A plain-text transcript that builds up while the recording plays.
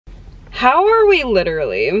How are we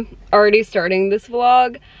literally already starting this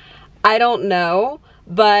vlog? I don't know,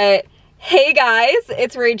 but hey guys,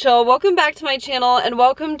 it's Rachel. Welcome back to my channel and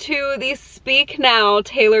welcome to the Speak Now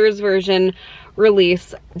Taylor's Version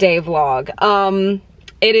release day vlog.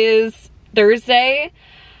 It is Thursday,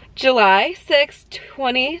 July 6th,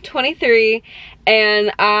 2023,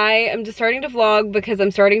 and I am just starting to vlog because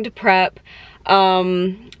I'm starting to prep.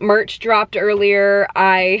 Merch dropped earlier.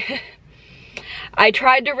 I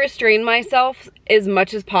tried to restrain myself as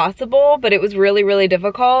much as possible, but it was really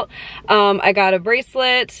difficult. I got a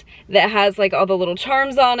bracelet that has like all the little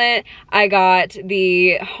charms on it. I got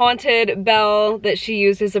the haunted bell that she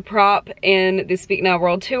used as a prop in the Speak Now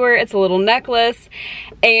World Tour. It's a little necklace,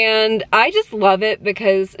 and I just love it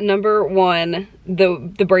because number one,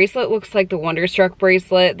 the bracelet looks like the Wonderstruck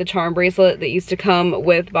bracelet, the charm bracelet that used to come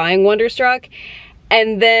with buying Wonderstruck.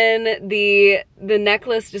 And then the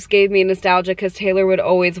necklace just gave me nostalgia because Taylor would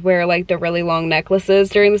always wear like the really long necklaces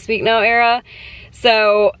during the Speak Now era.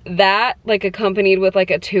 So that like accompanied with like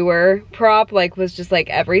a tour prop like was just like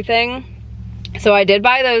everything. So I did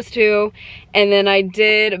buy those two, and then I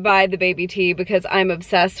did buy the baby tee because I'm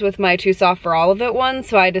obsessed with my Too Soft for All of It one,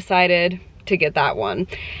 so I decided to get that one.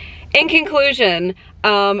 In conclusion,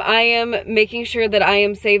 I am making sure that I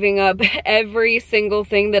am saving up every single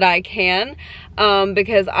thing that I can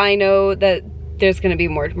because I know that there's gonna be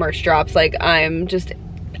more merch drops. Like I'm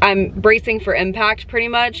bracing for impact pretty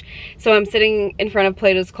much. So I'm sitting in front of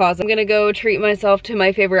Plato's Closet. I'm gonna go treat myself to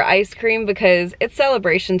my favorite ice cream because it's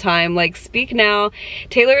celebration time. Like Speak Now,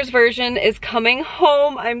 Taylor's Version is coming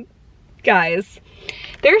home. Guys,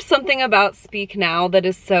 there's something about Speak Now that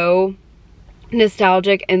is so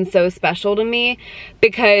nostalgic and so special to me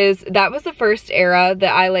because that was the first era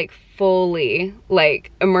that I like fully like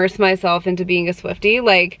immersed myself into being a Swiftie.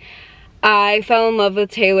 Like I fell in love with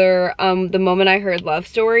Taylor the moment I heard Love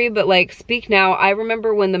Story, but like Speak Now, I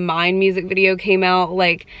remember when the Mine music video came out,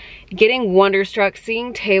 like getting Wonderstruck,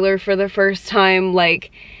 seeing Taylor for the first time,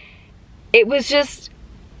 like it was just,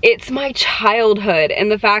 it's my childhood, and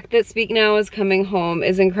the fact that Speak Now is coming home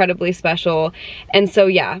is incredibly special. And so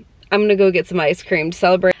yeah, I'm gonna go get some ice cream to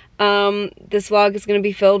celebrate. This vlog is gonna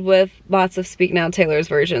be filled with lots of Speak Now Taylor's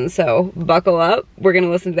Version, so buckle up. We're gonna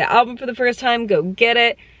listen to the album for the first time, go get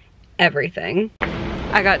it, everything.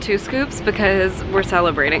 I got 2 scoops because we're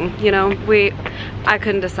celebrating, you know? I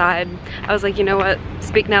couldn't decide. I was like, you know what?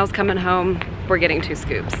 Speak Now's coming home, we're getting 2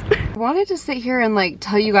 scoops. I wanted to sit here and like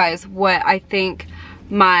tell you guys what I think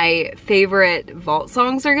my favorite vault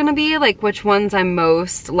songs are gonna be, like which ones I'm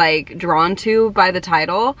most like drawn to by the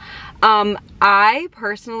title. I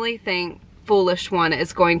personally think Foolish One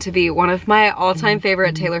is going to be one of my all-time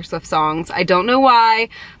favorite Taylor Swift songs. I don't know why,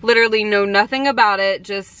 literally know nothing about it,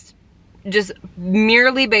 just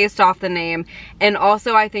merely based off the name. And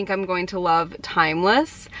also I think I'm going to love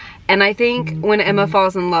Timeless, and I think When Emma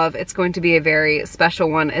Falls in Love, it's going to be a very special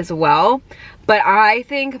one as well. But I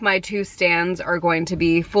think my 2 stands are going to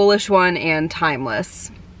be Foolish One and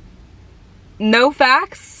Timeless. No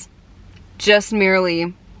facts, just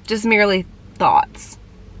merely thoughts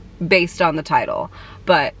based on the title.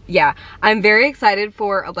 But yeah, I'm very excited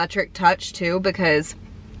for Electric Touch too because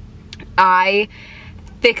I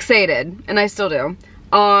fixated, and I still do,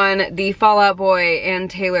 on the Fall Out Boy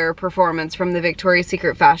and Taylor performance from the Victoria's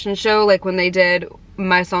Secret fashion show. Like when they did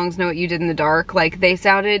My Songs Know What You Did in the Dark, like they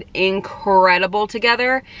sounded incredible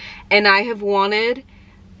together, and I've wanted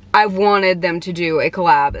them to do a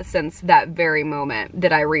collab since that very moment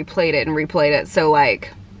that I replayed it. So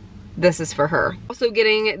like, this is for her. Also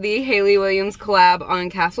getting the Hayley Williams collab on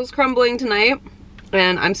Castles Crumbling tonight,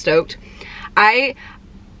 and I'm stoked.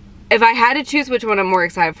 If I had to choose which one I'm more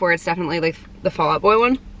excited for, it's definitely like the Fall Out Boy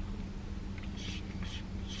one.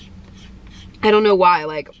 I don't know why,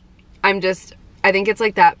 like I think it's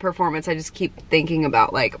like that performance I just keep thinking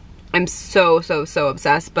about. Like I'm so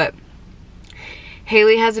obsessed. But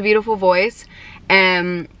Hayley has a beautiful voice,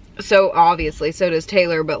 and so obviously so does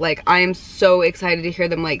Taylor, but like I am so excited to hear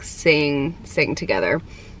them like sing together.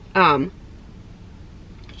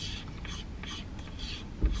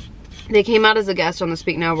 They came out as a guest on the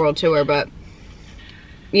Speak Now World Tour, but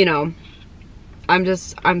you know, I'm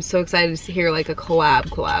so excited to hear like a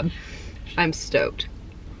collab. I'm stoked.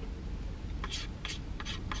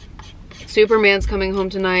 Superman's coming home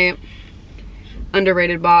tonight.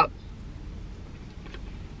 Underrated bop.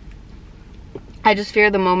 I just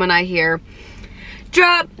fear the moment I hear,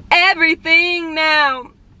 drop everything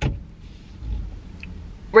now,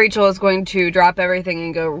 Rachel is going to drop everything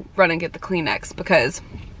and go run and get the Kleenex, because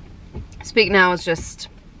Speak Now is just,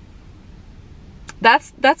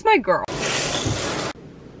 that's my girl.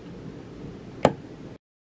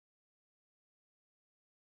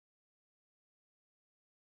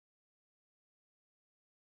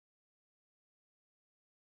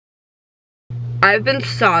 I've been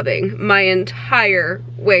sobbing my entire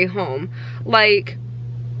way home. Like,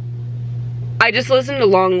 I just listened to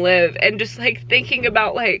Long Live and just like thinking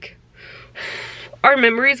about like our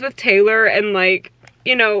memories with Taylor and like,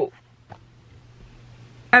 you know,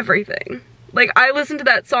 everything. Like, I listened to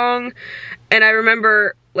that song and I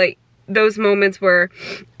remember like those moments where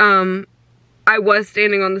I was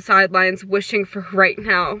standing on the sidelines wishing for right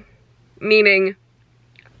now, meaning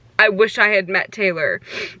I wish I had met Taylor,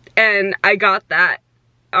 and I got that.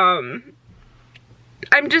 I'm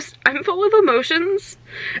full of emotions.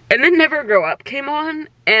 And then Never Grow Up came on,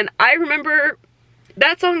 and I remember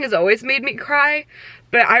that song has always made me cry,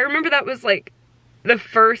 but I remember that was like the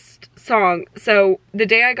first song. So the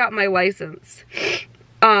day I got my license,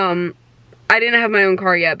 I didn't have my own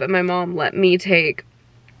car yet, but my mom let me take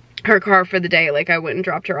her car for the day. Like, I went and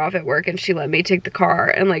dropped her off at work and she let me take the car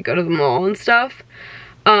and like go to the mall and stuff.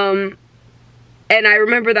 And I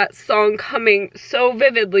remember that song coming so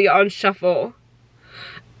vividly on shuffle.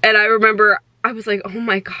 And I remember I was like, oh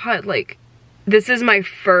my God, like, this is my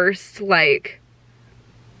first, like,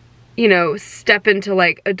 you know, step into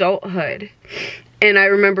like adulthood. And I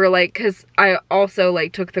remember like, cause I also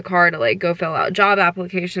like took the car to like go fill out job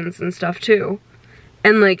applications and stuff too.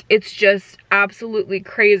 And like, it's just absolutely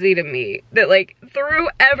crazy to me that like through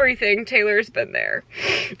everything, Taylor's been there.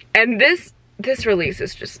 And this release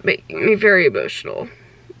is just making me very emotional.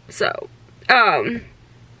 So,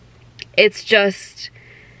 it's just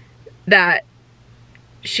that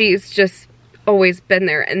she's just always been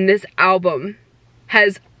there. And this album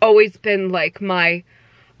has always been like my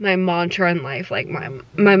mantra in life, like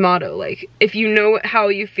my motto. Like, if you know how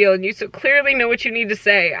you feel and you so clearly know what you need to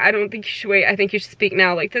say, I don't think you should wait. I think you should speak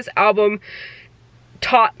now. Like, this album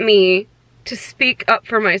taught me to speak up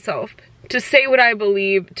for myself, to say what I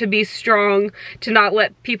believe, to be strong, to not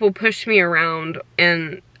let people push me around.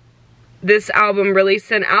 And this album really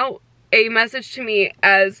sent out a message to me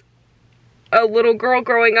as a little girl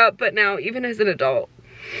growing up, but now even as an adult.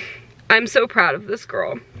 I'm so proud of this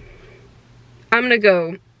girl. I'm gonna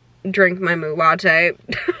go drink my moo latte.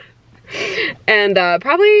 And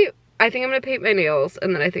probably, I think I'm gonna paint my nails,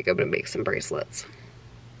 and then I think I'm gonna make some bracelets.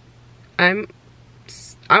 I'm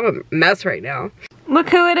a mess right now. Look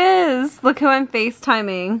who it is! Look who I'm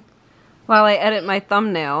FaceTiming while I edit my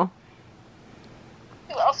thumbnail.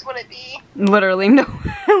 Who else would it be? Literally, no.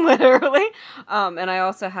 Literally. And I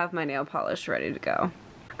also have my nail polish ready to go.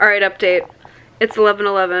 Alright, update. It's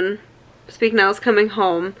 11:11. Speak Now is coming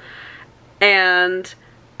home. And,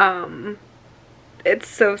 it's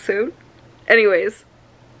so soon. Anyways,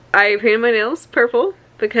 I painted my nails purple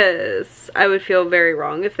because I would feel very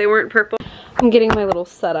wrong if they weren't purple. I'm getting my little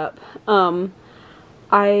setup.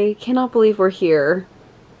 I cannot believe we're here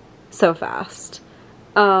so fast.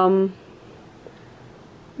 That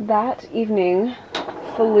evening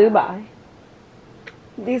flew by.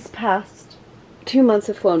 These past 2 months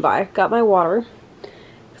have flown by. Got my water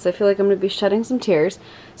because I feel like I'm going to be shedding some tears.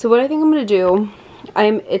 So what I think I'm going to do,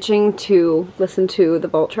 I'm itching to listen to the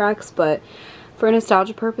Vault tracks, but for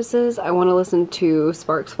nostalgia purposes, I want to listen to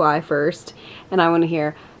Sparks Fly first, and I want to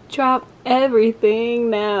hear Drop Everything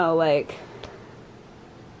Now. Like,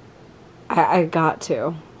 I got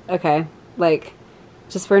to. Okay, like,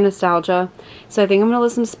 just for nostalgia. So I think I'm going to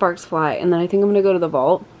listen to Sparks Fly, and then I think I'm going to go to the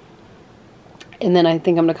Vault, and then I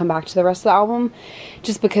think I'm going to come back to the rest of the album,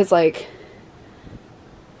 just because, like,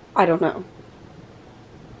 I don't know.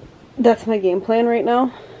 That's my game plan right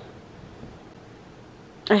now.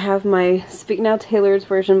 I have my Speak Now Tailored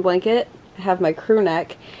version blanket. I have my crew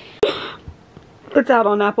neck. It's out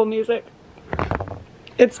on Apple Music.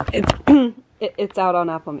 It's out on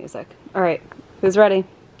Apple Music. All right, who's ready?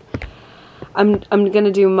 I'm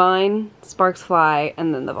gonna do mine, Sparks Fly,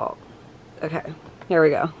 and then the Vault. Okay, here we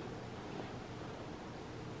go.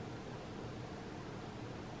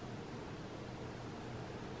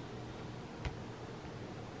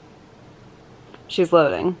 She's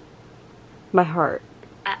loading. My heart.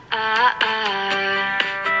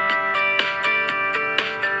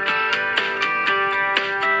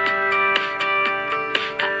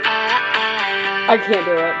 I can't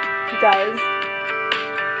do it, guys.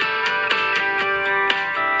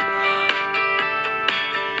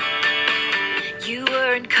 You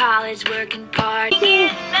were in college working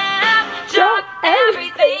partying now. Drop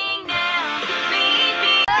everything now. Meet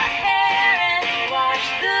me here and watch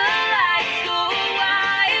the lights go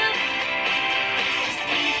wild. Just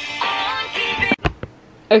keep on keeping.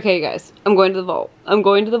 Okay, guys, I'm going to the Vault. I'm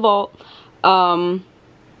going to the Vault.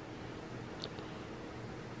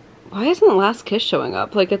 Why isn't Last Kiss showing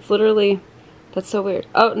up? Like, it's literally, that's so weird.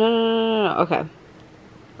 Oh, no. Okay.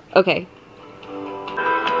 Okay.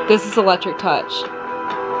 This is Electric Touch.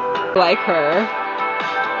 Like her.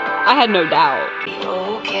 I had no doubt.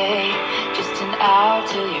 Okay, just an hour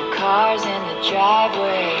till your car's in the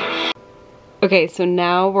driveway. Okay, so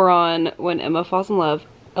now we're on When Emma Falls in Love.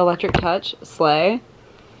 Electric Touch, Slay.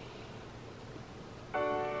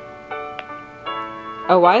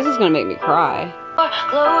 Oh, why is this gonna make me cry?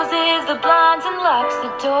 Closes the blinds and locks the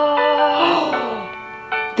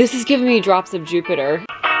door. This is giving me Drops of Jupiter.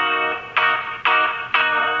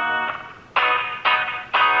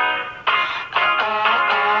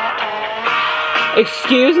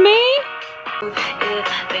 Excuse me? If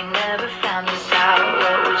they never found us out,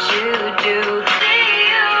 what would you do?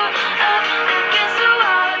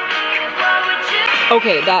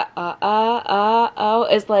 Okay, that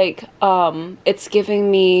is like, it's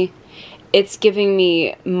giving me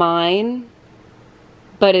mine,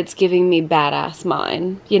 but it's giving me badass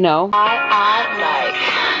mine, you know?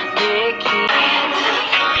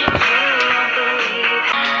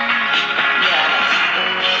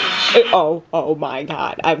 Oh my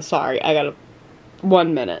god, I'm sorry, I gotta,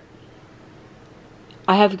 1 minute.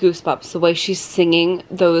 I have goosebumps the way she's singing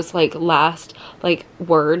those like last like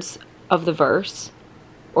words of the verse,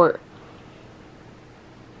 or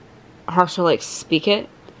how she'll like speak it.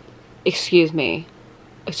 Excuse me.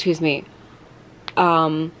 This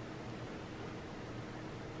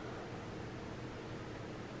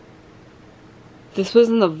was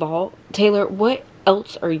in the vault. Taylor, what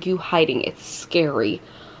else are you hiding? It's scary.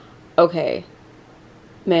 Okay.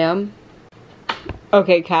 Ma'am.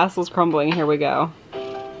 Okay, castle's crumbling. Here we go.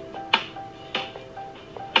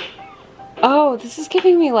 Oh, this is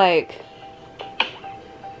giving me like...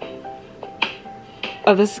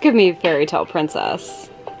 Oh, this is giving me Fairy Tale Princess.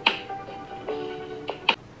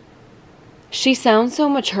 She sounds so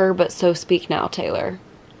mature, but so Speak Now, Taylor.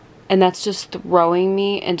 And that's just throwing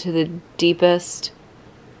me into the deepest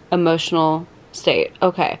emotional state.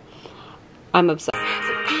 Okay. I'm obsessed.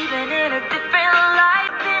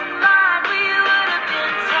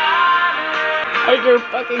 Are you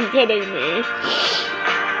fucking kidding me?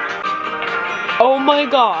 Oh my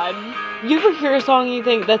god. You ever hear a song and you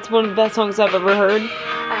think that's one of the best songs I've ever heard?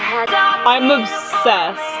 I'm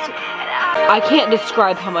obsessed. I can't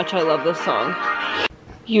describe how much I love this song.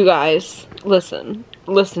 You guys, listen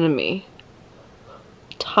to me.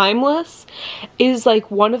 Timeless is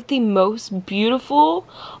like one of the most beautiful,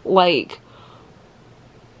 like,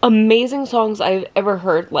 amazing songs I've ever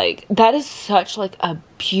heard. Like, that is such like a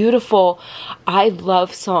beautiful, I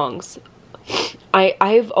love songs.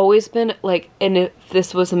 I've always been like, and if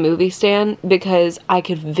this was a movie stan, because I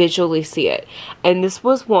could visually see it. And this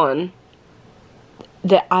was one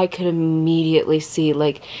that I could immediately see,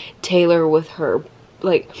 like Taylor with her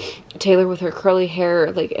curly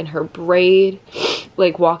hair, like, and her braid,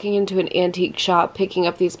 like walking into an antique shop, picking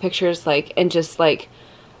up these pictures, like, and just like,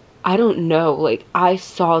 I don't know, like, I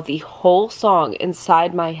saw the whole song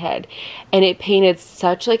inside my head, and it painted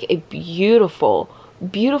such like a beautiful,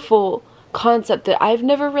 beautiful concept that I've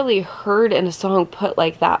never really heard in a song put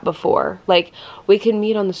like that before. Like, we can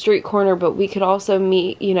meet on the street corner, but we could also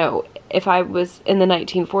meet, you know, if I was in the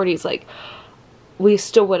 1940s, like, we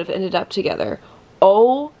still would have ended up together.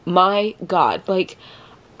 Oh my god, like,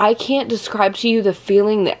 I can't describe to you the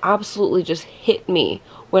feeling that absolutely just hit me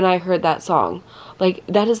when I heard that song. Like,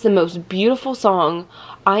 that is the most beautiful song.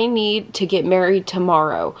 I need to get married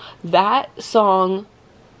tomorrow. That song,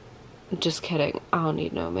 just kidding, I don't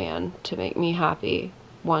need no man to make me happy.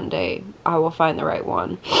 One day I will find the right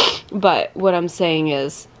one. But what I'm saying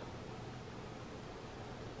is,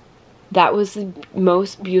 that was the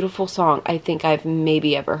most beautiful song I think I've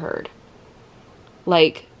maybe ever heard.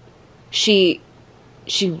 Like, she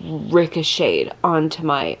ricocheted onto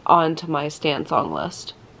my Stan song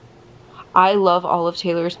list. I love all of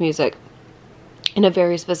Taylor's music in a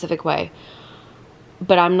very specific way,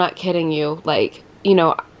 but I'm not kidding you. Like, you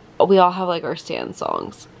know, we all have like our Stan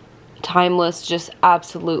songs. Timeless just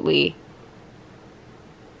absolutely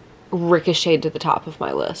ricocheted to the top of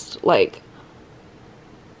my list. Like,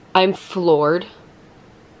 I'm floored.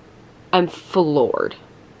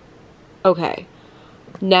 Okay.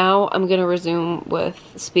 Now I'm gonna resume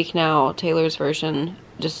with Speak Now, Taylor's version,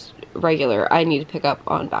 just regular. I need to pick up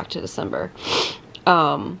on Back to December.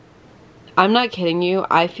 I'm not kidding you.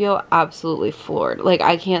 I feel absolutely floored. Like,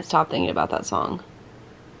 I can't stop thinking about that song.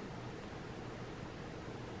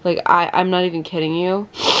 Like, I'm not even kidding you.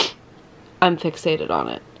 I'm fixated on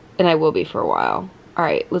it. And I will be for a while.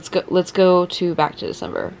 Alright, let's go to Back to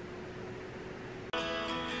December.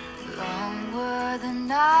 Long were the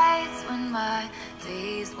nights when my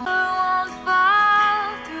days won't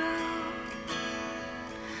fall through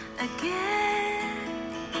again.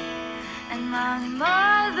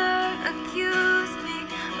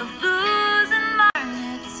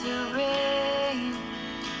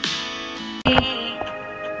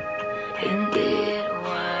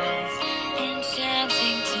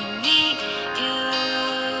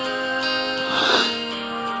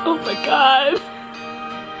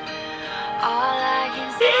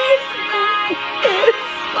 Y'all,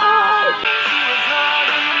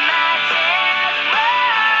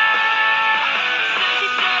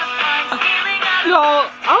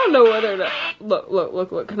 I don't know whether to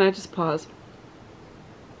look. Can I just pause?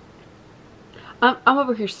 I'm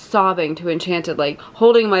over here sobbing to Enchanted, like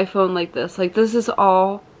holding my phone like this. Like, this is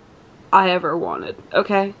all I ever wanted,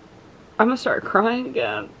 okay? I'm gonna start crying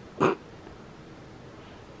again.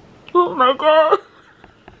 Oh my god.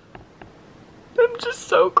 I'm just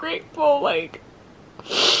so grateful. Like,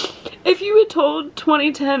 if you had told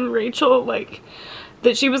 2010 Rachel, like,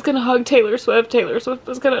 that she was gonna hug Taylor Swift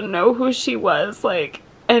was gonna know who she was, like,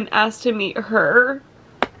 and ask to meet her,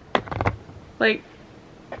 like,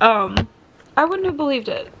 I wouldn't have believed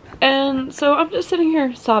it. And so I'm just sitting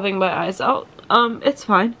here sobbing my eyes out. It's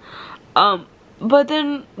fine. But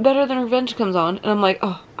then Better Than Revenge comes on, and I'm like,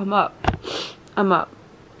 oh, I'm up.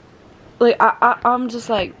 Like, I'm just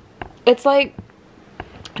like, it's like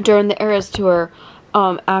during the Eras tour,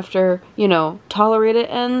 after, you know, Tolerate It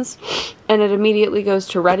ends, and it immediately goes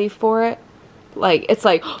to Ready For It. Like, it's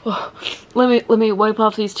like, oh, let me wipe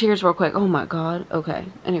off these tears real quick. Oh my god. Okay.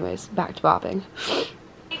 Anyways, back to bopping.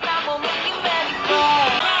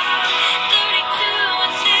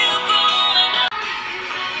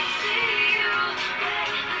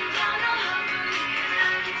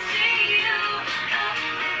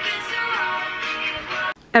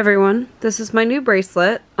 Everyone, this is my new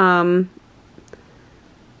bracelet. I'm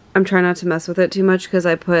trying not to mess with it too much because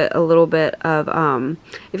I put a little bit of,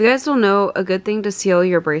 if you guys don't know, a good thing to seal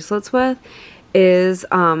your bracelets with is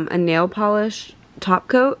a nail polish top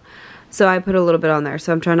coat. So I put a little bit on there,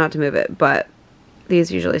 so I'm trying not to move it, but these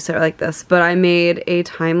usually sit like this. But I made a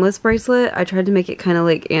Timeless bracelet. I tried to make it kind of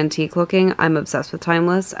like antique looking. I'm obsessed with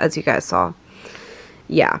Timeless, as you guys saw.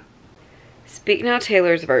 Yeah. Speak Now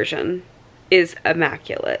Taylor's version is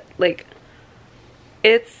immaculate. Like,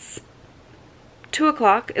 it's 2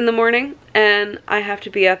 o'clock in the morning and I have to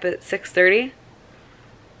be up at 6:30.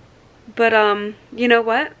 But you know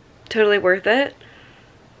what? Totally worth it.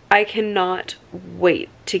 I cannot wait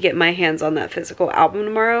to get my hands on that physical album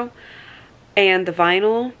tomorrow and the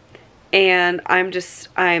vinyl, and I'm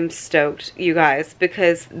stoked, you guys,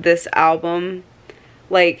 because this album,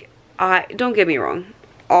 like, don't get me wrong,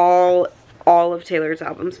 all of Taylor's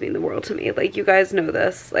albums mean the world to me. Like, you guys know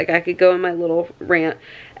this. Like, I could go in my little rant.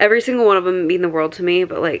 Every single one of them mean the world to me,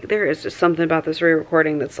 but, like, there is just something about this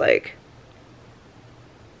re-recording that's, like,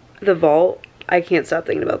 The Vault. I can't stop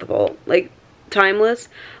thinking about The Vault. Like, Timeless.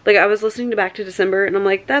 Like, I was listening to Back to December, and I'm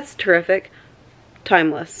like, that's terrific.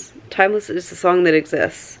 Timeless. Timeless is the song that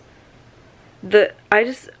exists. And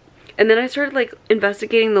then I started, like,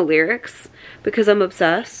 investigating the lyrics because I'm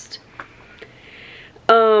obsessed.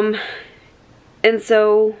 And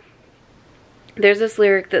so there's this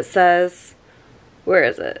lyric that says, where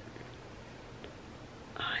is it?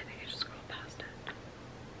 Oh, I think I just scrolled past it.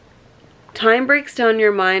 Time breaks down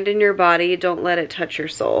your mind and your body, don't let it touch your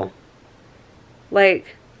soul.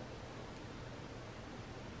 Like,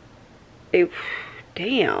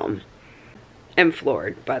 damn. I'm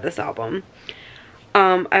floored by this album.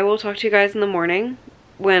 I will talk to you guys in the morning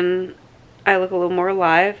when I look a little more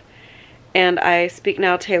alive and I speak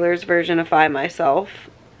now Taylor's version-ify myself.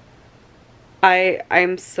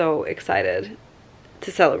 I'm so excited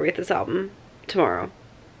to celebrate this album tomorrow.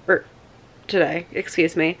 Or today,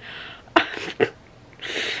 excuse me.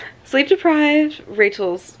 Sleep deprived.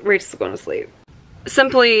 Rachel's going to sleep.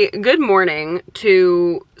 Simply, good morning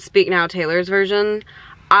to Speak Now Taylor's version.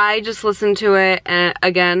 I just listened to it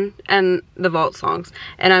again, and the Vault songs,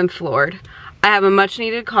 and I'm floored. I have a much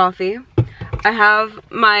needed coffee. I have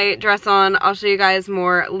my dress on. I'll show you guys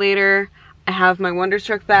more later. I have my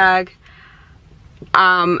Wonderstruck bag.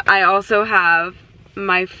 I also have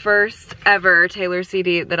my first ever Taylor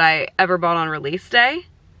CD that I ever bought on release day.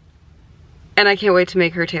 And I can't wait to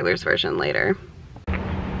make her Taylor's version later.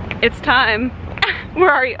 It's time.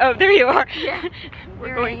 Where are you? Oh, there you are. Yeah,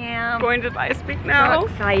 We're going to buy Speak Now. So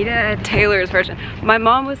excited. Taylor's version. My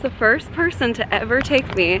mom was the first person to ever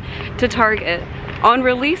take me to Target on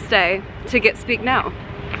release day to get Speak Now.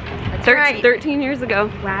 That's right. 13 years ago.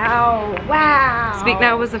 Wow. Wow. Speak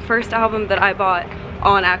Now was the first album that I bought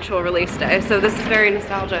on actual release day, so this is very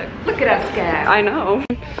nostalgic. Look at us go. I know.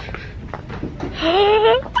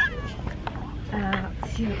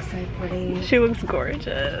 She looks so pretty. She looks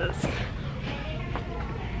gorgeous.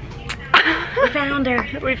 We found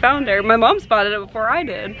her. We found her. My mom spotted it before I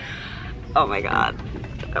did. Oh my god.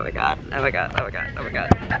 Oh my god. Oh my god. Oh my god. Oh my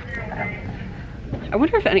god. I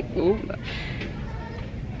wonder if any... Ooh.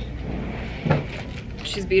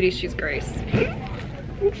 She's beauty, she's grace.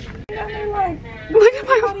 Look at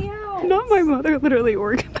my, not my mother literally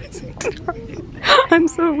organizing Target. I'm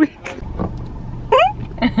so weak.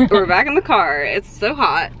 We're back in the car. It's so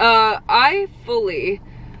hot. I fully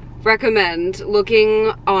recommend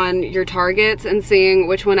looking on your Targets and seeing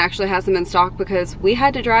which one actually has them in stock, because we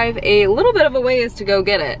had to drive a little bit of a ways to go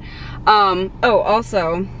get it. Oh,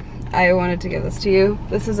 also, I wanted to give this to you.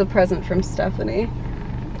 This is a present from Stephanie.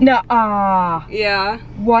 Nuh-uh. Yeah.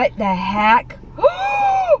 What the heck?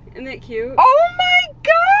 Isn't it cute? Oh my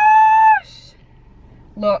gosh!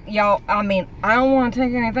 Look, y'all, I mean, I don't want to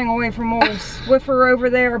take anything away from old Swiffer over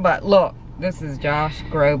there, but look, this is Josh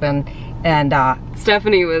Groban, and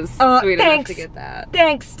Stephanie was sweet enough to get that.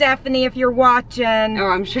 Thanks, Stephanie, if you're watching. Oh,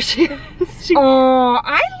 I'm sure she is. Oh,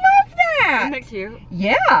 I love that. Isn't it cute?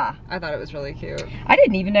 Yeah. I thought it was really cute. I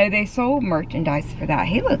didn't even know they sold merchandise for that.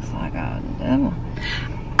 He looks like a devil.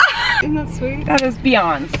 Isn't that sweet? That is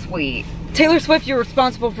beyond sweet. Taylor Swift, you're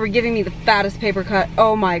responsible for giving me the fattest paper cut.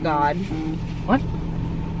 Oh my god. What?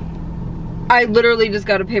 I literally just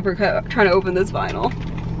got a paper cut trying to open this vinyl.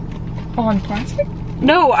 On plastic?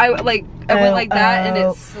 No, I went like that and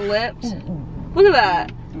it slipped. Look at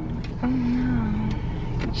that. Oh no.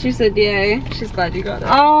 She said yay. She's glad you got it.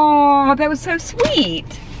 Oh, that was so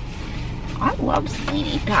sweet. I love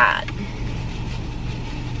Sweetie Pat.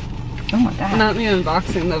 Oh my god. Not me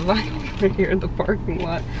unboxing the vinyl right here in the parking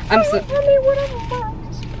lot. I'm so. I mean, whatever.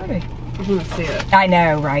 It's pretty. I want to see it. I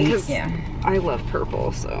know, right? 'Cause Yeah. I love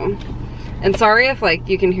purple, so. And sorry if like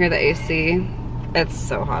you can hear the AC. It's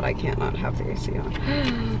so hot I can't not have the AC on.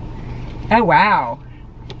 Oh wow.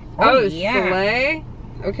 Oh, yeah. Slay.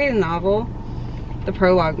 Okay, novel. The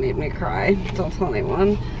prologue made me cry. Don't tell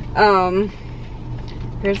anyone.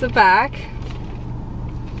 Here's the back.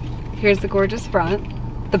 Here's the gorgeous front.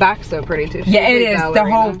 The back's so pretty too. She's Yeah, it a is. The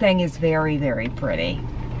ballerina. whole thing is very, very pretty.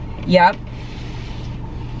 Yep.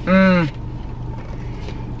 Mmm.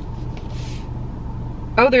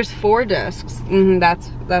 Oh, there's 4 discs.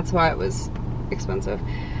 That's why it was expensive.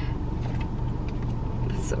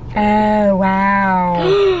 That's so pretty. Oh wow.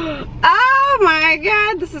 Oh my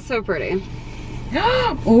god, this is so pretty.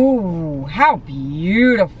 Ooh, how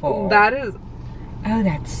beautiful. That is. Oh,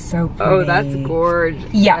 that's so pretty. Oh, that's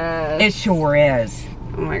gorgeous. Yeah, it sure is.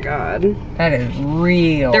 Oh my god. That is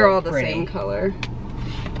real. They're all the pretty. same color.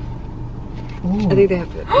 Ooh. I think they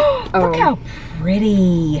have to. Look how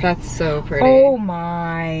pretty. That's so pretty. Oh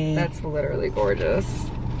my. That's literally gorgeous.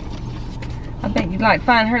 I bet you'd like to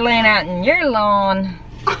find her laying out in your lawn.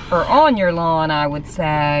 Or on your lawn, I would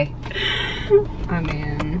say. I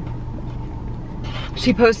mean,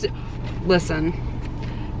 she posted, listen,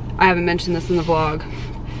 I haven't mentioned this in the vlog.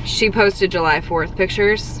 She posted July 4th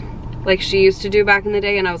pictures like she used to do back in the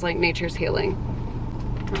day, and I was like, nature's healing.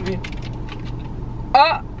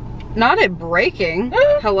 Not it breaking.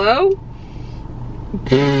 Hello?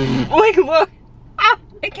 Like, look. Ah,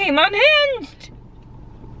 it came unhinged.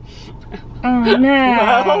 Oh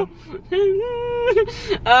no.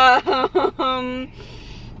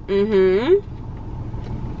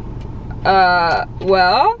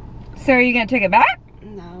 Well. So are you gonna take it back?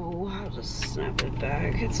 No, I'll just snap it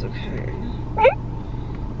back. It's okay.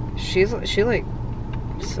 She like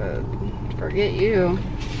said, forget you.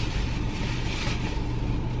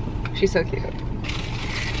 She's so cute.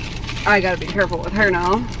 I gotta be careful with her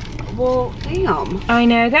now. Well, damn. I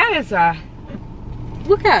know, that is a...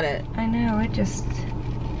 Look at it. I know, it just...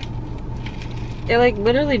 It like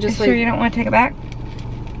literally just Sure you don't want to take it back?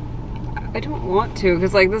 I don't want to,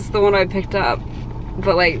 because like this is the one I picked up.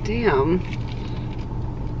 But like, damn.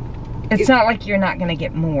 It's not like you're not gonna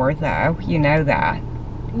get more though, you know that.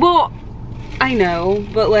 Well, I know,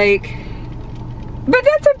 but like... But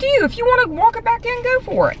that's up to you. If you want to walk it back in, go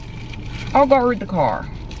for it. I'll guard the car.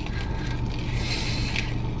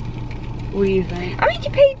 What do you think? I mean, you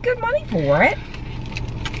paid good money for it.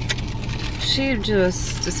 She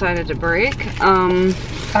just decided to break.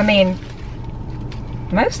 I mean,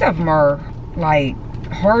 most of them are like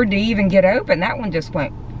hard to even get open. That one just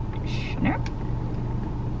went snap.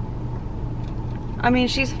 I mean,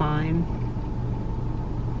 she's fine.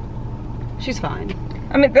 She's fine.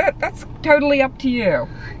 I mean, that's totally up to you.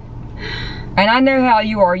 And I know how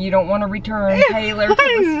you are. You don't want to return Taylor to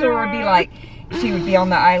the store and be like, she would be on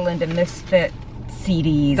the island of misfit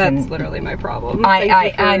CDs. That's and literally my problem.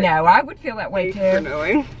 I know. I would feel that way Thank you for too.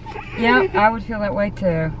 knowing. Yeah, I would feel that way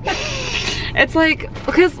too. It's like,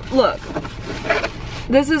 because look,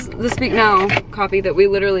 this is the Speak Now copy that we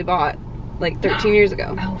literally bought like 13 years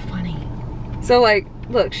ago. Oh, funny. So like,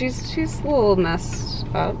 look, she's a little messed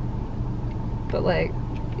up, but like,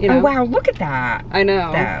 you know. Oh wow, look at that. I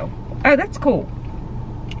know. Though. Oh, that's cool.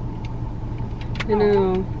 I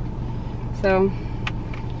know. So.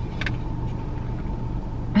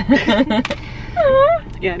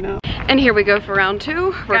 Yeah, I know. And here we go for round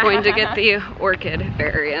 2. We're going to get the orchid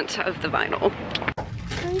variant of the vinyl.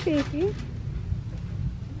 Hi, baby.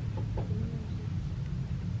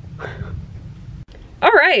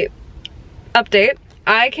 All right, update.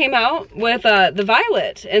 I came out with the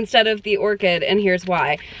violet instead of the orchid, and here's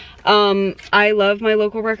why. I love my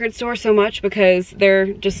local record store so much because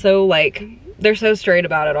they're just so they're so straight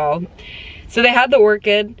about it all. So they had the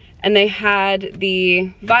orchid and they had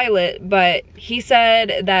the violet, but he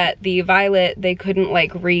said that the violet they couldn't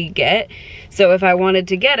re-get. So if I wanted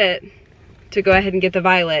to get it, to go ahead and get the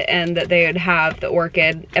violet, and that they would have the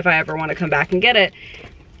orchid if I ever want to come back and get it.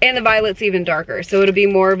 And the violet's even darker, so it'll be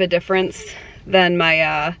more of a difference than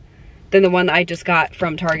my than the one that I just got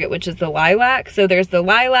from Target, which is the lilac. So there's the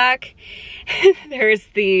lilac, there's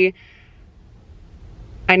the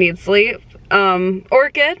I need sleep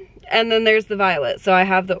orchid, and then there's the violet. So I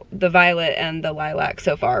have the violet and the lilac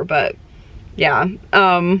so far, but yeah,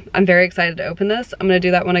 I'm very excited to open this. I'm gonna do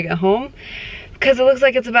that when I get home because it looks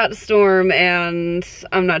like it's about to storm and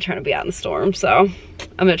I'm not trying to be out in the storm, so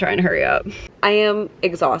I'm gonna try and hurry up. I am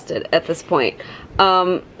exhausted at this point.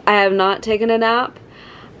 I have not taken a nap.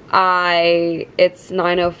 It's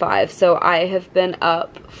 9:05, so I have been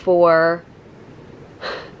up for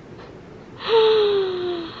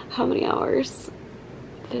how many hours?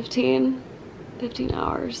 15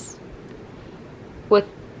 hours with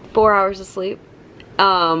 4 hours of sleep.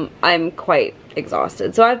 I'm quite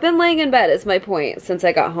exhausted. So I've been laying in bed is my point since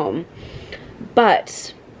I got home.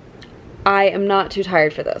 But I am not too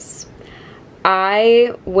tired for this.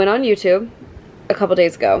 I went on YouTube a couple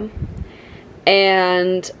days ago,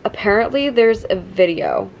 and apparently there's a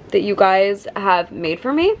video that you guys have made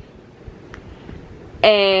for me,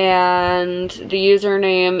 and the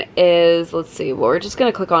username is, let's see, well, we're just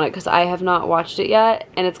gonna click on it because I have not watched it yet,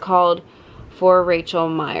 and it's called For Rachel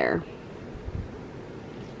Meyer,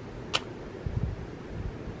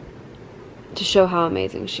 to show how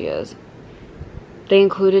amazing she is. They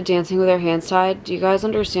included dancing with her hands tied. Do you guys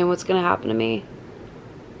understand what's gonna happen to me?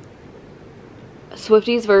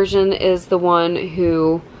 Swifty's version is the one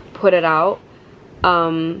who put it out.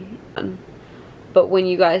 But when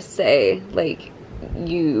you guys say, like,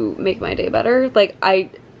 you make my day better, like,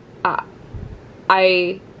 that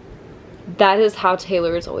is how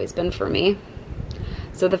Taylor has always been for me.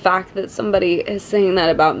 So the fact that somebody is saying that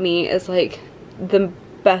about me is, like, the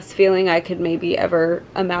best feeling I could maybe ever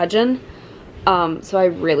imagine. So I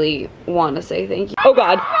really want to say thank you. Oh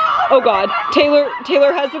God, oh God.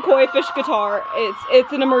 Taylor has the koi fish guitar.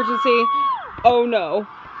 It's an emergency. Oh no.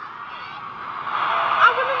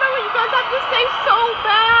 I want to know what you guys have to say so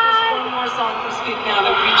bad. One more song for Speak Now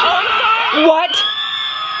that reaches. Oh, I'm sorry. What?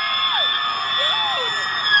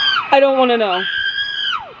 I don't want to know.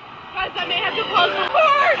 Guys, I may have to pause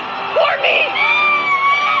record for me.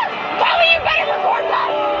 Kelly, you better record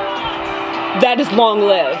that. That is long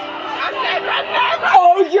lived. I said remember.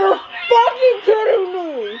 Oh, you're fucking kidding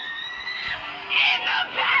me. In the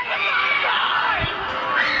back of my car.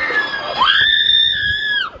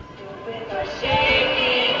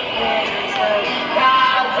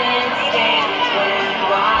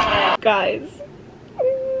 Guys,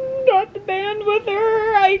 got the band with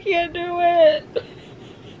her. I can't do it.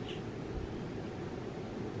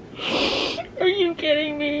 Are you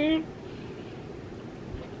kidding me?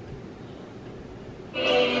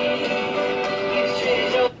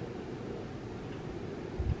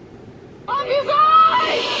 On his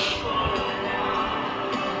eyes.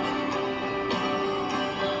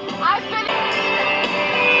 I've been.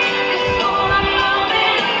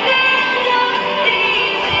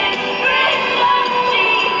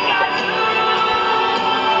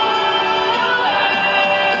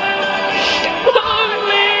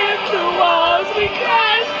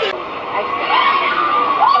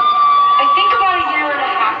 I think about a year and a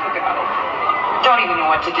half ago. Don't even know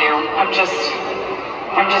what to do. I'm just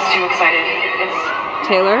too excited. It's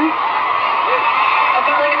Taylor?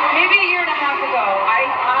 about like maybe a year and a half ago.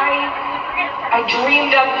 I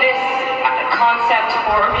dreamed up this concept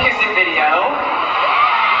for a music video.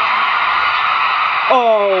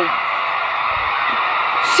 Oh.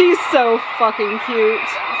 She's so fucking cute.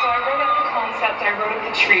 So I wrote up the concept, I wrote up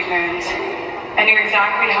the treatment. I knew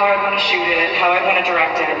exactly how I want to shoot it, how I want to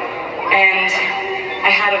direct it. And I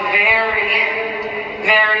had a very,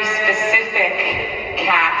 very specific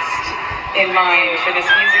cast in mind for this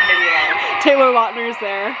music video. Taylor Lautner's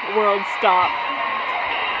there. World stop.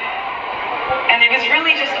 And it was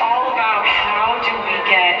really just all about how do we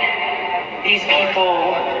get these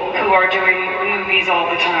people who are doing movies all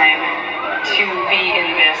the time to be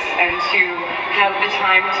in this and to have the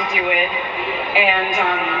time to do it. And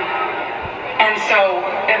so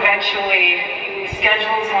eventually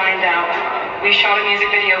schedules lined up. We shot a music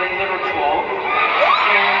video in Liverpool.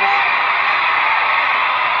 And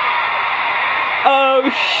oh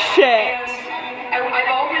shit.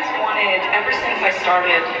 I've always wanted, ever since I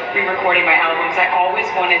started re-recording my albums, I always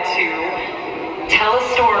wanted to tell a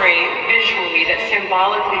story visually that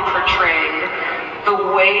symbolically portrayed the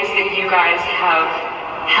ways that you guys have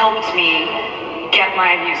helped me get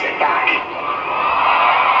my music back.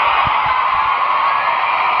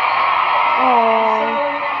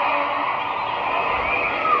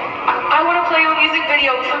 I want to play a music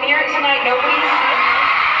video premiere tonight. Nobody's seen it.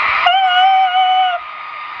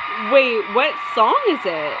 Wait, what song is it?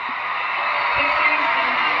 This is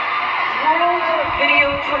the world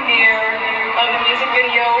video premiere of the music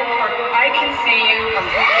video for I Can See You from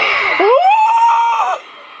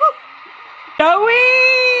Joey!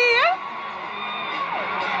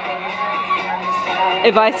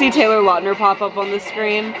 If I see Taylor Lautner pop up on the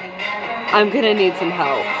screen, I'm gonna need some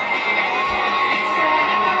help.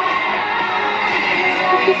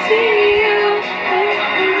 I can see you.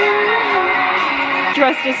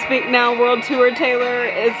 Dress to Speak Now World Tour Taylor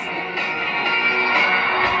is...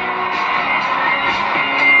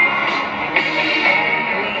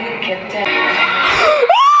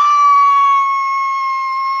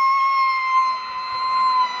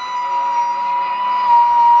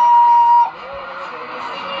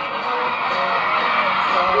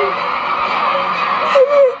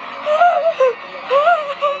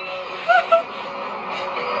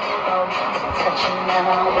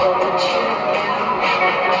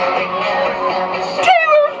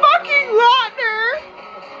 Taylor fucking Lautner!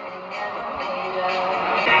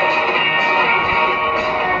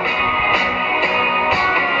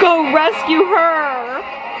 Go rescue her!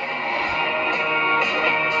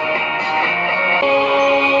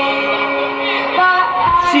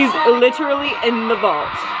 She's literally in the vault.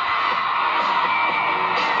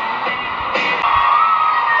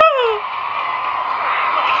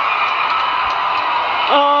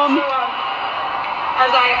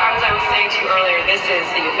 As I was saying to you earlier, this is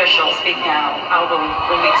the official Speak Now album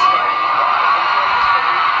release for it.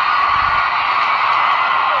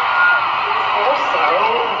 Also,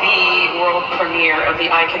 the world premiere of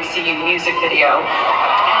the I Can See You music video.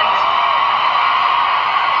 And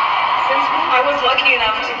since I was lucky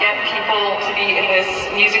enough to get people to be in this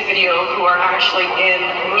music video who are actually in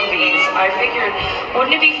movies, I figured,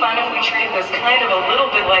 wouldn't it be fun if we treated this kind of a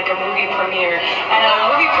little bit like a movie premiere? And a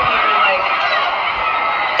movie premiere, like...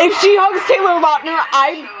 If she hugs Taylor Lautner,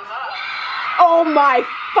 I'm... Oh my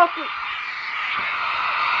fucking...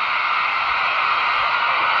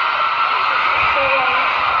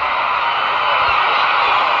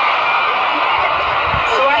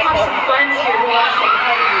 So I have some friends here who want to say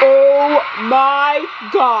hi to you. Oh my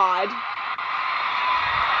god.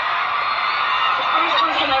 The first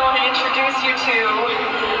person I want to introduce you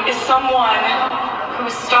to is someone who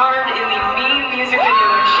starred in the Mean music video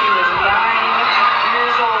when she was 9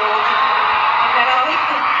 years old. And now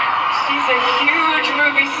she's a huge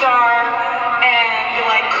movie star and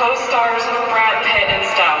like co-stars with Brad Pitt and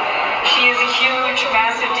stuff. She is a huge,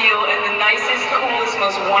 massive deal and the nicest, coolest,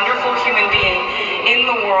 most wonderful human being in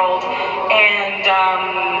the world. And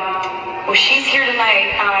well, she's here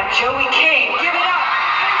tonight. Joey Kane, give it up.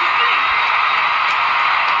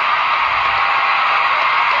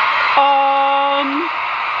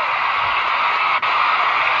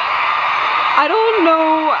 I don't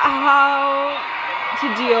know how to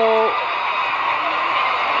deal.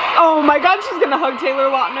 Oh my god, she's gonna hug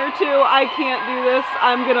Taylor Lautner too. I can't do this.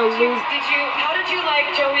 I'm gonna lose. How did you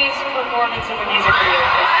like Joey's performance in the music video?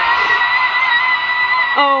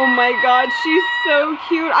 Oh my god, she's so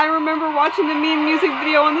cute. I remember watching the Mean music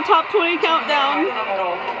video on the Top 20 Countdown.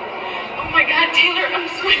 Oh my god, Taylor, I'm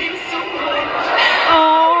sweating so much.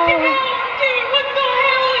 Oh. What the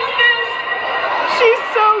hell is this? She's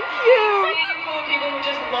so cute. People who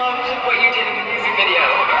just loved what you did in the music video.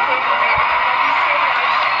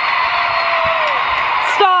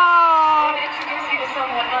 Stop. I want to introduce you to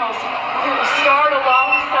someone else who starred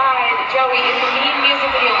alongside Joey in the Mean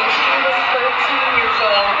music video when she was 13 years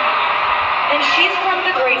old. And she's from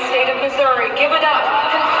the great state of Missouri. Give it up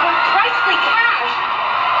for Presley Cash.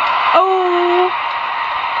 Oh.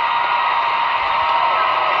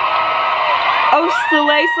 Oh,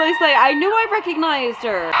 Slay, Slay, Slay. I knew I recognized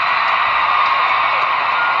her.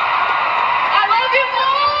 I love you,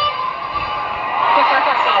 Mom!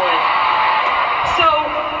 Solid. So,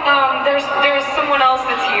 there's someone else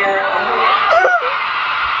that's here.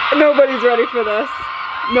 Nobody's ready for this.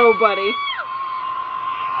 Nobody.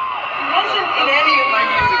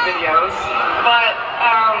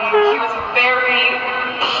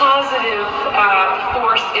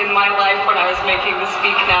 in my life when I was making the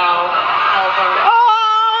Speak Now album.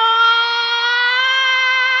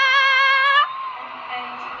 And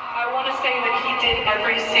I want to say that he did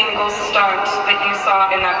every single stunt that you saw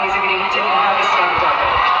in that music video. He didn't have a stunt double.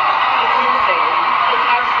 It's insane. It's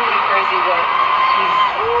absolutely crazy what he's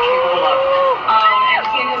capable of. And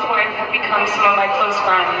he and his wife have become some of my close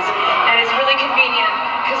friends. And it's really convenient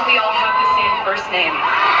because we all have the same first name.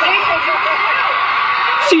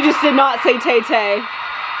 She just did not say Tay Tay.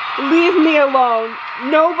 Leave me alone.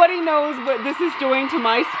 Nobody knows what this is doing to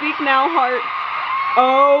my Speak Now heart.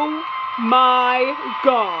 Oh my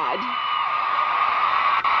God.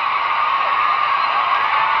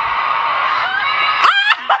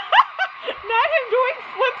 Not him doing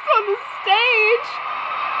flips on the stage.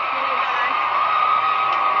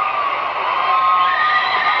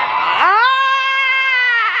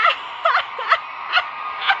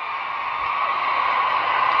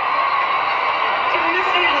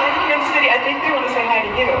 I think they want to say hi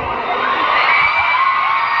to you.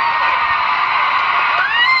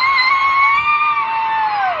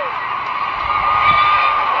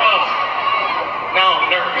 Oh, now I'm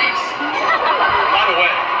nervous. By the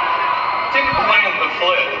way, didn't plan the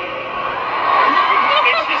flip.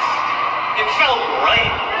 It felt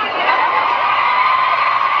right.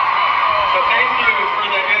 So thank you for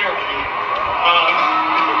the interview.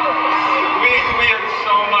 We had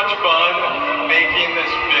so much fun making this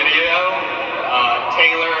video.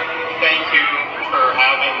 Taylor, thank you for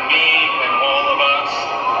having me and all of us.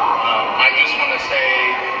 I just want to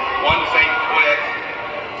say one thing quick.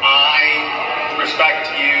 I respect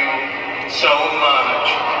you so much.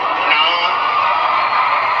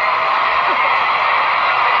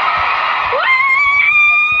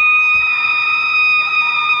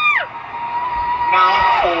 Not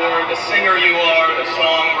for the singer you are, the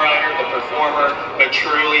songwriter, the performer, but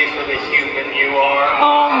truly for the human you are.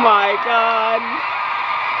 Oh my God.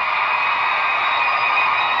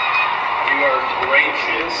 You are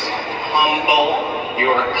gracious, humble, you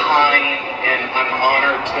are kind, and I'm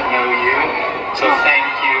honored to know you. So thank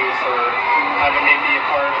you for having me be a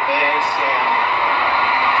part of this and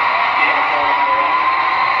being a part of my life.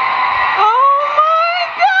 Oh my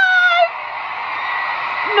God.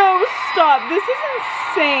 No, stop. This is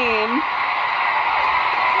insane.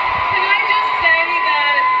 Can I just say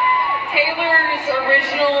that Taylor's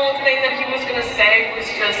original thing that he was going to say was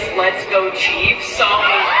just, let's go Chiefs, so...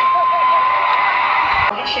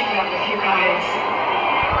 Watching that with you guys,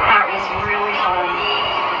 that was really fun.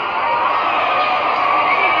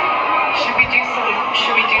 Should we do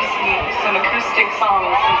some acoustic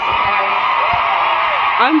songs, some surprise?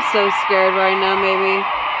 I'm so scared right now, maybe.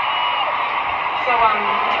 So,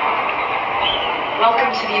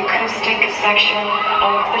 welcome to the acoustic section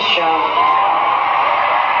of the show.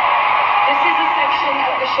 This is a section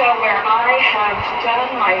of the show where I have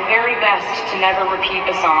done my very best to never repeat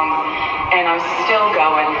a song, and I'm still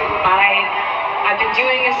going. I've been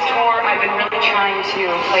doing this tour, I've been really trying to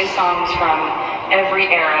play songs from every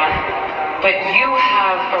era, but you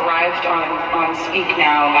have arrived on Speak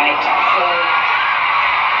Now night, so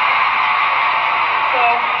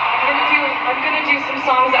I'm gonna do some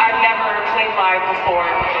songs I've never played live before,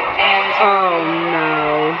 and Oh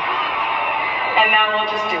no. now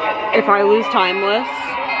we'll just do it. If I lose Timeless.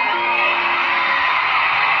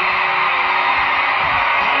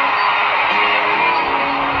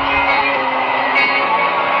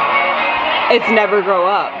 It's Never Grow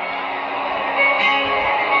Up.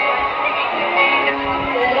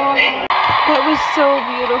 That was so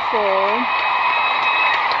beautiful.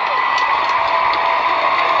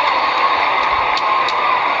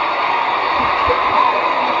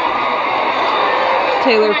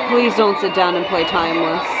 Taylor, please don't sit down and play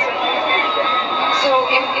Timeless. So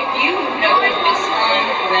if you know this one,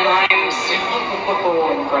 then I'm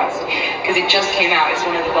so impressed, because it just came out. It's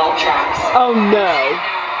one of the vault tracks. Oh no.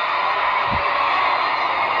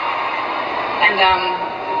 And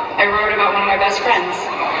I wrote about one of my best friends.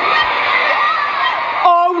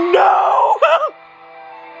 Oh no!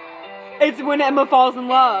 It's When Emma Falls in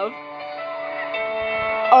Love.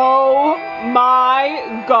 Oh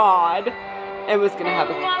my God. Emma's gonna have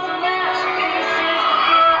a...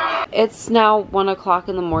 It's now 1 o'clock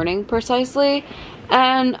in the morning precisely,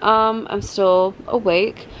 and I'm still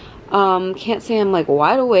awake. Can't say I'm like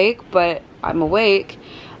wide awake, but I'm awake.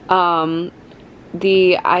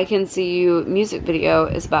 The I Can See You music video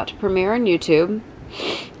is about to premiere on YouTube.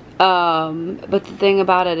 But the thing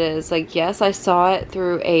about it is, like, yes, I saw it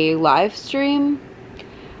through a live stream.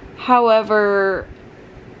 However,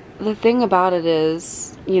 the thing about it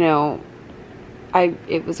is, you know,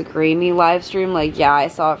 it was a grainy live stream. Like, yeah, I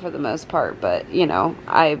saw it for the most part, but you know,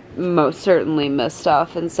 I most certainly missed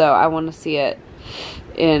stuff, and so I want to see it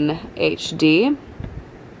in HD.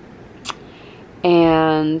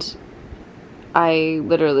 And I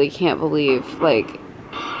literally can't believe, like,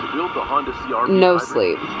 no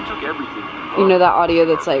sleep. You know that audio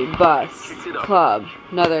that's like bus, club,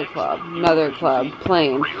 another club,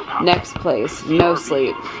 plane, next place, no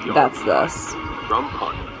sleep. That's this.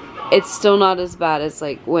 It's still not as bad as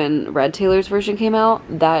like when Red Taylor's version came out.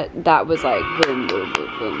 That was like boom, boom,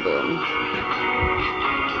 boom, boom, boom.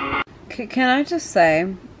 Can I just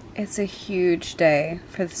say, it's a huge day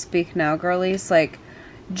for the Speak Now girlies. Like,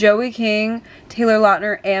 Joey King, Taylor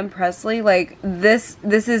Lautner, and Presley, like, this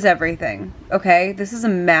is everything, okay? This is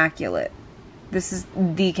immaculate. This is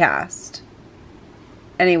the cast.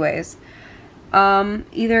 Anyways,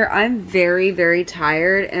 either I'm very, very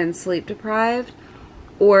tired and sleep deprived,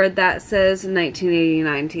 or that says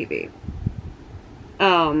 1989 TV.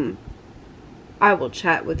 I will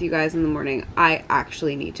chat with you guys in the morning. I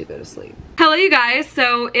actually need to go to sleep. Hello, you guys.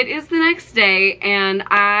 So it is the next day, and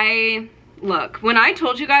look, when I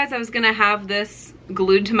told you guys I was gonna have this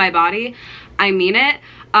glued to my body, I mean it.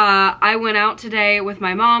 I went out today with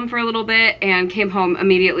my mom for a little bit and came home,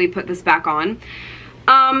 immediately put this back on.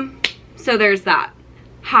 So there's that.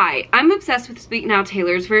 Hi, I'm obsessed with Speak Now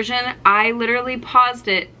Taylor's version. I literally paused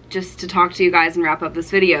it just to talk to you guys and wrap up this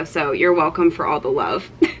video, so you're welcome for all the love.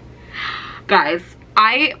 Guys,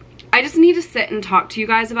 I just need to sit and talk to you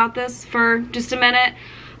guys about this for just a minute.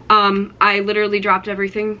 I literally dropped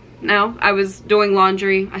everything now. I was doing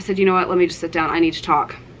laundry. I said, you know what, let me just sit down. I need to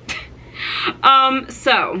talk.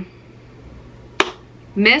 So,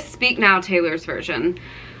 Miss Speak Now Taylor's version.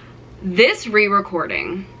 This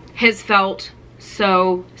re-recording has felt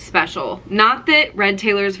so special. Not that Red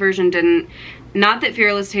Taylor's version didn't, not that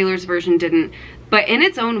Fearless Taylor's version didn't, but in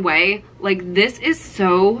its own way, like, this is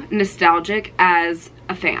so nostalgic as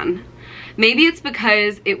a fan. Maybe it's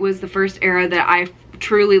because it was the first era that I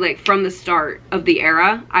truly, like, from the start of the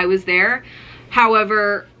era, I was there.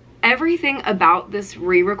 However, everything about this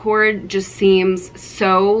re-record just seems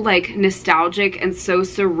so, like, nostalgic and so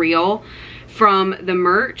surreal. From the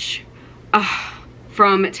merch,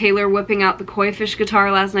 from Taylor whipping out the Koi Fish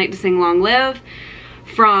guitar last night to sing Long Live,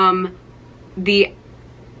 from the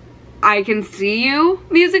I Can See You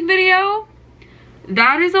music video.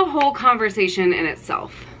 That is a whole conversation in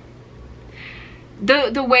itself.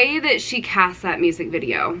 The way that she cast that music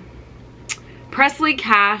video. Presley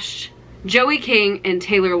Cash, Joey King, and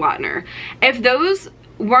Taylor Lautner. If those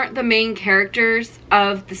weren't the main characters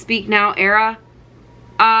of the Speak Now era,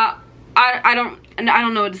 I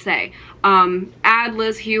don't know what to say. Add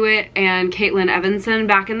Liz Hewitt and Caitlin Evanson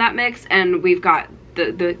back in that mix, and we've got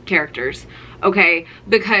the characters, okay?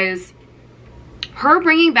 Because her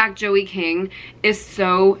bringing back Joey King is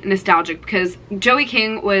so nostalgic, because Joey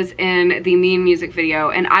King was in the Mean music video,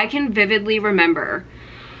 and I can vividly remember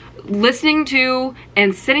listening to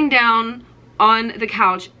and sitting down on the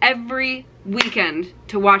couch every weekend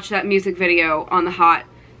to watch that music video on the Hot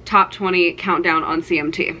Top 20 countdown on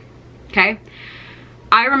CMT, okay?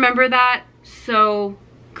 I remember that so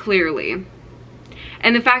clearly.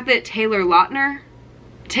 And the fact that Taylor Lautner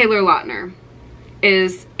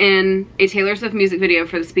is in a Taylor Swift music video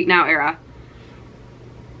for the Speak Now era,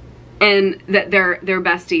 and that they're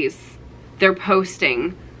besties. They're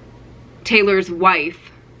posting. Taylor's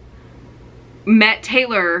wife met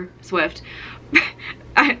Taylor Swift,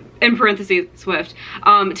 in parentheses, Swift.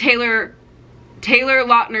 Taylor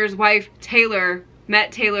Lautner's wife, Taylor,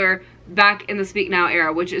 met Taylor back in the Speak Now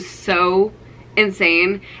era, which is so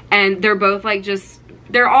insane. And they're both like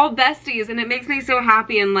they're all besties, and it makes me so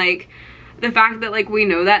happy. And like, the fact that like we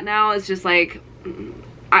know that now is just like,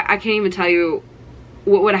 I can't even tell you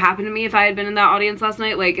what would have happened to me if I had been in that audience last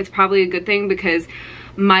night. Like, it's probably a good thing, because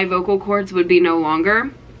my vocal cords would be no longer.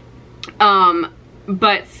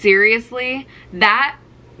 But seriously, that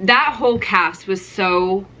whole cast was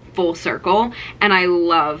so full circle, and I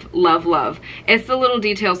love. It's the little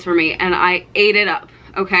details for me, and I ate it up,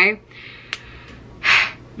 okay?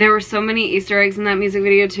 There were so many Easter eggs in that music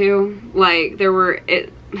video too. Like, there were,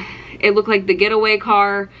 it looked like the getaway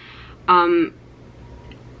car.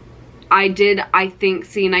 I think,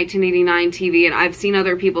 see 1989 TV, and I've seen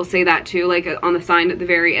other people say that too, like on the sign at the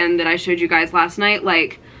very end that I showed you guys last night.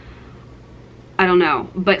 Like, I don't know,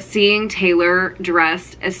 but seeing Taylor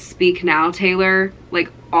dressed as Speak Now Taylor,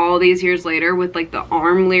 like all these years later, with like the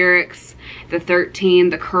arm lyrics, the 13,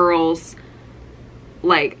 the curls,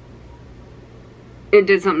 like, it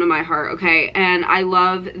did something to my heart, okay? And I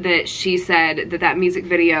love that she said that that music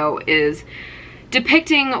video is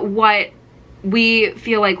depicting what we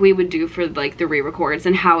feel like we would do for like the re-records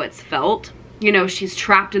and how it's felt. You know, she's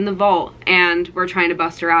trapped in the vault and we're trying to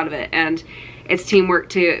bust her out of it, and it's teamwork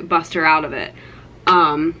to bust her out of it.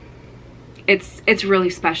 It's really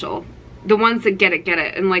special. The ones that get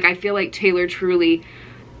it, and like I feel like Taylor truly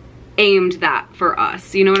aimed that for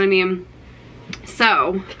us, you know what I mean?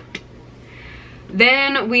 So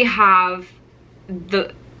then we have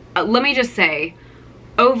the let me just say,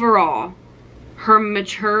 overall, her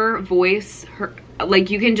mature voice, her, like,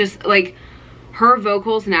 you can just, like, her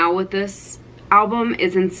vocals now with this album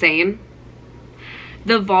is insane.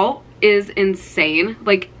 The vault is insane.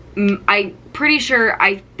 Like, I'm pretty sure,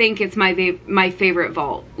 I think it's my favorite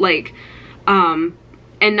vault. Like, and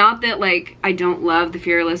not that, like, I don't love the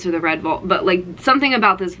Fearless or the Red Vault, but, like, something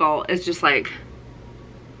about this vault is just, like,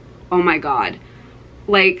 oh my god.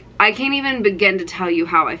 Like, I can't even begin to tell you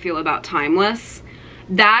how I feel about Timeless.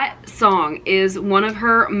 That song is one of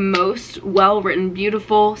her most well-written,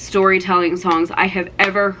 beautiful storytelling songs I have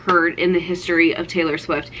ever heard in the history of Taylor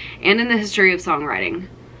Swift and in the history of songwriting.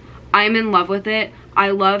 I'm in love with it. I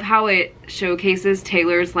love how it showcases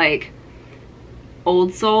Taylor's, like,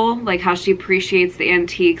 old soul, like how she appreciates the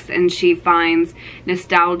antiques and she finds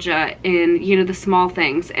nostalgia in, you know, the small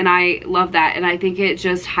things, and I love that, and I think it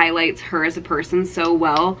just highlights her as a person so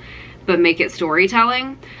well, but make it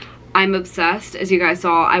storytelling. I'm obsessed, as you guys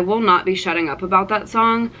saw. I will not be shutting up about that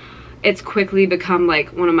song. It's quickly become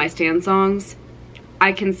like one of my stan songs.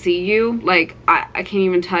 I Can See You, like, I can't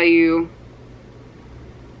even tell you.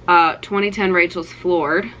 2010 Rachel's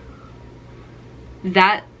Floored.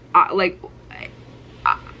 That, like,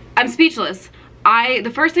 I'm speechless.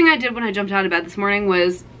 The first thing I did when I jumped out of bed this morning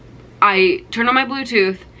was I turned on my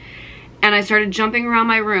Bluetooth and I started jumping around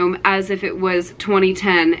my room as if it was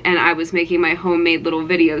 2010 and I was making my homemade little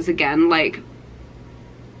videos again. Like,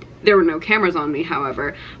 there were no cameras on me,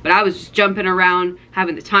 however, but I was just jumping around,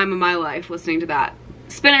 having the time of my life listening to that.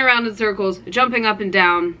 Spinning around in circles, jumping up and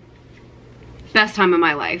down. Best time of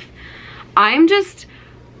my life. I'm just...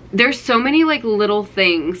 There's so many, like, little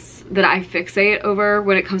things that I fixate over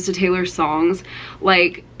when it comes to Taylor's songs.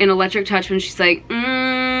 Like, in Electric Touch, when she's like,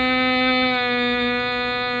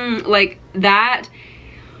 like, that.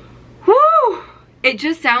 Whoo! It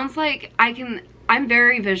just sounds like I'm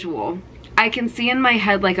very visual. I can see in my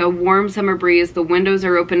head, like, a warm summer breeze, the windows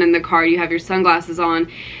are open in the car, you have your sunglasses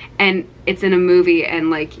on, and it's in a movie, and,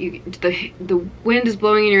 like, the wind is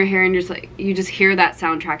blowing in your hair, and you just hear that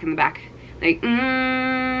soundtrack in the back. Like,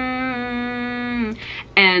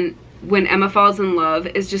 and when Emma Falls in Love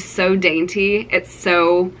is just so dainty, it's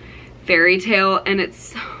so fairy tale, and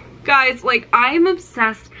it's, guys, like, I am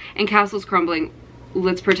obsessed. And Castles Crumbling,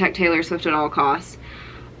 let's protect Taylor Swift at all costs.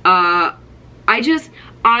 I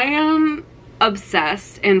am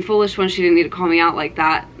obsessed, and foolish when she didn't need to call me out like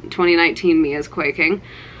that. 2019 me is quaking.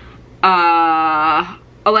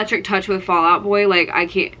 Electric Touch with Fall Out Boy, like, I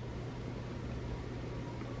can't.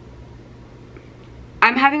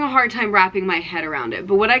 I'm having a hard time wrapping my head around it,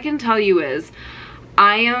 but what I can tell you is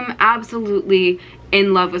I am absolutely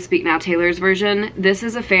in love with Speak Now Taylor's version. This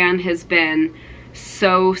Is a Fan has been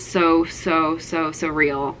so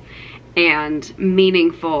real and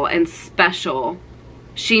meaningful and special.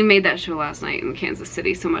 She made that show last night in Kansas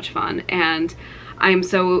City, so much fun, and I'm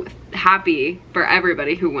so happy for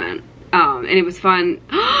everybody who went, and it was fun.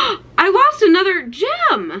 I lost another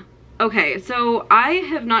gem. Okay, so I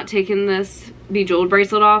have not taken this Bejeweled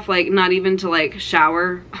bracelet off, like, not even to, like,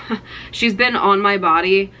 shower. She's been on my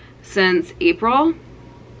body since April.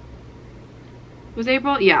 Was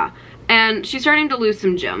April? Yeah. And she's starting to lose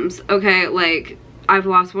some gems, okay? Like, I've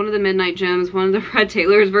lost one of the Midnight gems, one of the Red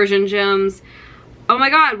Taylor's version gems. Oh my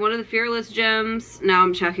god, one of the Fearless gems. Now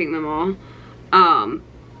I'm checking them all.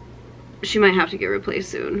 She might have to get replaced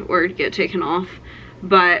soon or get taken off.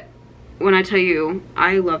 But when I tell you,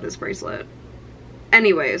 I love this bracelet.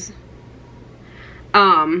 Anyways,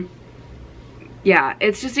 yeah,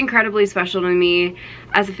 it's just incredibly special to me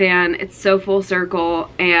as a fan. It's so full circle,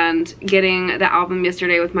 and getting the album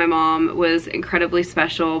yesterday with my mom was incredibly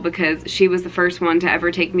special because she was the first one to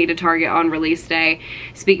ever take me to Target on release day.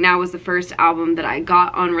 Speak Now was the first album that I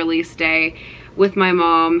got on release day with my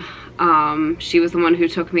mom. She was the one who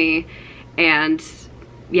took me, and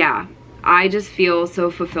yeah, I just feel so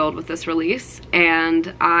fulfilled with this release,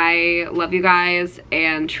 and I love you guys,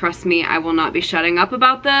 and trust me, I will not be shutting up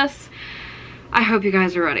about this. I hope you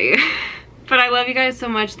guys are ready. But I love you guys so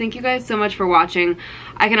much. Thank you guys so much for watching.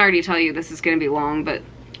 I can already tell you this is going to be long, but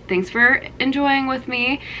thanks for enjoying with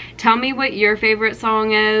me. Tell me what your favorite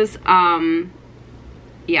song is.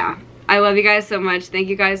 Yeah, I love you guys so much. Thank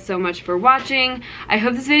you guys so much for watching. I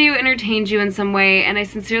hope this video entertained you in some way, and I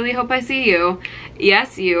sincerely hope I see you,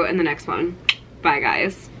 yes, you, in the next one. Bye,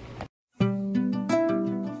 guys.